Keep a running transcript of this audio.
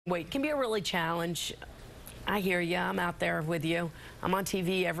Weight can be a really challenge. I hear you. I'm out there with you. I'm on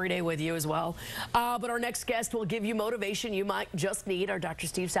TV every day with you as well. But our next guest will give you motivation you might just need. Our Dr.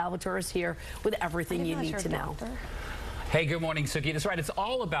 Steve Salvatore is here with everything you need to know. Hey, good morning, Suki. That's right. It's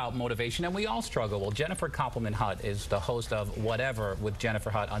all about motivation, and we all struggle. Well, Jennifer Koppelman Hutt is the host of Whatever with Jennifer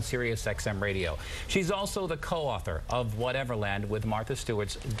Hutt on Sirius XM Radio. She's also the co-author of Whateverland with Martha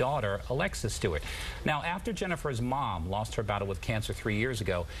Stewart's daughter, Alexis Stewart. Now, after Jennifer's mom lost her battle with cancer 3 years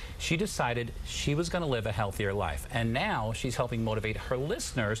ago, she decided she was going to live a healthier life. And now she's helping motivate her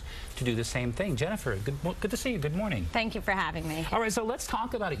listeners to do the same thing. Jennifer, good to see you. Good morning. Thank you for having me. All right, so let's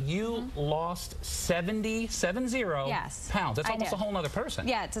talk about it. You lost 70 yes. pounds. That's almost a whole other person.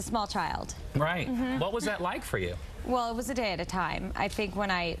 Yeah, it's a small child. Right. What was that like for you? Well, it was a day at a time. I think when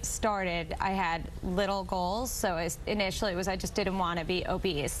I started, I had little goals. So initially, I just didn't want to be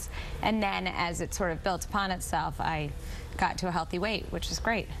obese. And then as it sort of built upon itself, I got to a healthy weight, which is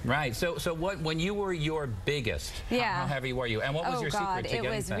great. Right. So when you were your biggest, how heavy were you? And what was your secret to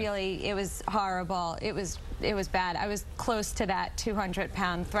getting it was horrible. It was bad. I was close to that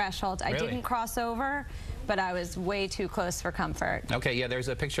 200-pound threshold. Really? I didn't cross over, but I was way too close for comfort. Okay, yeah, there's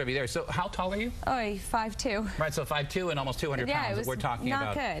a picture of you there. So how tall are you? Oh, 5'2". Right, so 5'2" and almost 200 pounds that we're talking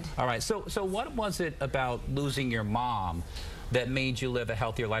about. Not good. All right, so what was it about losing your mom that made you live a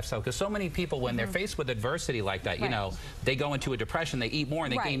healthier lifestyle? Because so many people, when they're faced with adversity like that, you know, they go into a depression, they eat more,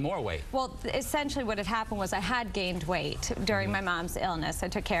 and they gain more weight. Well, essentially what had happened was I had gained weight during my mom's illness. I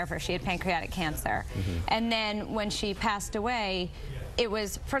took care of her. She had pancreatic cancer. And then when she passed away, it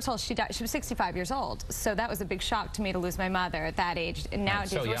was, first of all, she died. She was 65 years old, so that was a big shock to me to lose my mother at that age. And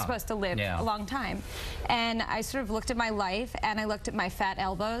nowadays we're supposed to live a long time. And I sort of looked at my life, and I looked at my fat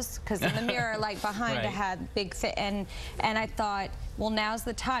elbows, because in the mirror, like behind, I had big fit, and I thought, well, now's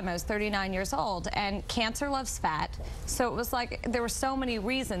the time. I was 39 years old, and cancer loves fat, so it was like there were so many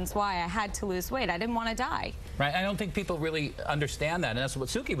reasons why I had to lose weight. I didn't want to die. Right. I don't think people really understand that, and that's what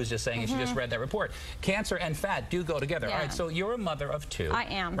Suki was just saying. She just read that report. Cancer and fat do go together. All right. So you're a mother of 2. I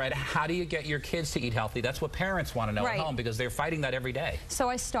am. Right. How do you get your kids to eat healthy? That's what parents want to know at home, because they're fighting that every day. So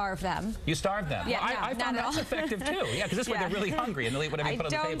I starve them. You starve them. Yeah. Well, I found that's effective too. Yeah, because this way they're really hungry and they'll eat whatever you put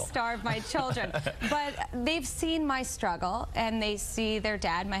on the table. I don't starve my children, but they've seen my struggle, and they see their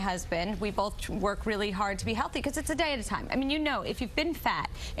dad, my husband. We both work really hard to be healthy, because it's a day at a time. I mean, you know, if you've been fat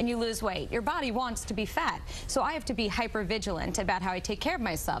and you lose weight, your body wants to be fat. So I have to be hyper vigilant about how I take care of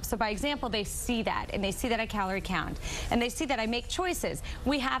myself. So by example, they see that, and they see that I calorie count, and they see that I make choices.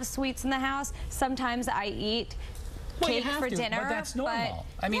 We have sweets in the house. Sometimes I eat cake for dinner, but that's normal.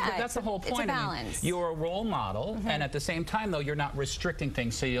 I mean, that's the whole point. It's a balance. I mean, you're a role model, and at the same time, though, you're not restricting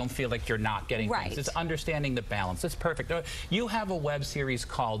things so you don't feel like you're not getting things. It's understanding the balance. It's perfect. You have a web series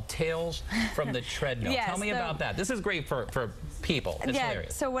called Tales from the Treadmill. Tell me about that. This is great for people. It's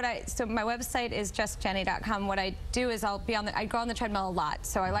hilarious. So my website is justjenny.com. What I do is I go on the treadmill a lot.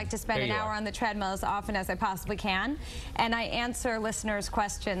 So I like to spend an hour on the treadmill as often as I possibly can, and I answer listeners'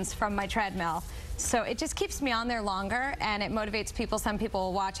 questions from my treadmill. So it just keeps me on there longer, and it motivates people. Some people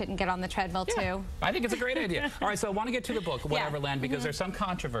will watch it and get on the treadmill too. I think it's a great idea. All right, so I want to get to the book, Whateverland, because there's some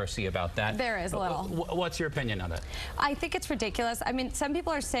controversy about that. There is a little. What's your opinion on it? I think it's ridiculous. I mean, some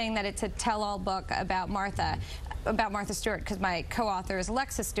people are saying that it's a tell-all book about Martha Stewart, because my co-author is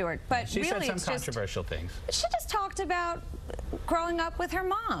Alexis Stewart. But she really, said some controversial things. She just talked about growing up with her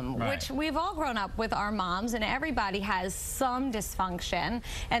mom, which we've all grown up with our moms, and everybody has some dysfunction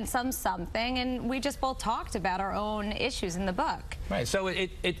and something, and we just both talked about our own issues in the book. Right, so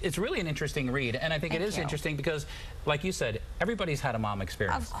it's really an interesting read, and I think it is interesting because, like you said, everybody's had a mom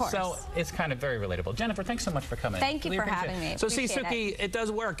experience. Of course. So it's kind of very relatable. Jennifer, thanks so much for coming. Thank you for having me. So see, Suki, it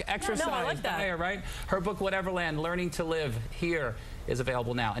does work. Exercise, diet, right? Her book, Whateverland, Learning to Live Here, is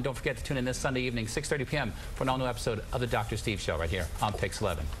available now. And don't forget to tune in this Sunday evening, 6:30 p.m. for an all-new episode of The Dr. Steve Show right here on PIX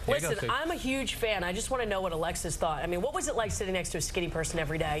 11. Listen, I'm a huge fan. I just want to know what Alexis thought. I mean, what was it like sitting next to a skinny person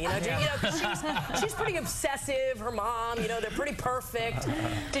every day? You know, 'cause she's pretty obsessive. Her mom, you know, they're pretty perfect.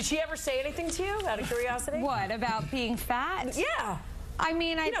 Did she ever say anything to you, out of curiosity? What, about being fat? Yeah. I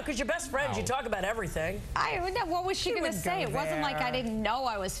mean, you know, because you're best friends, you talk about everything. What was she going to say? It wasn't like I didn't know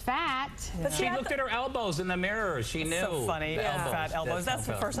I was fat. But she looked at her elbows in the mirror. She knew. So funny. Fat elbows. That's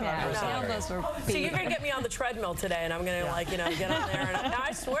the first time I've ever seen elbows were So you're going to get me on the treadmill today, and I'm going to, like, you know, get on there. And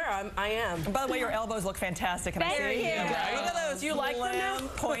I swear, I am. By the way, your elbows look fantastic. Can I see? Thank you. Look at those. You like them now?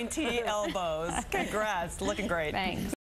 Pointy elbows. Congrats. Looking great. Thanks.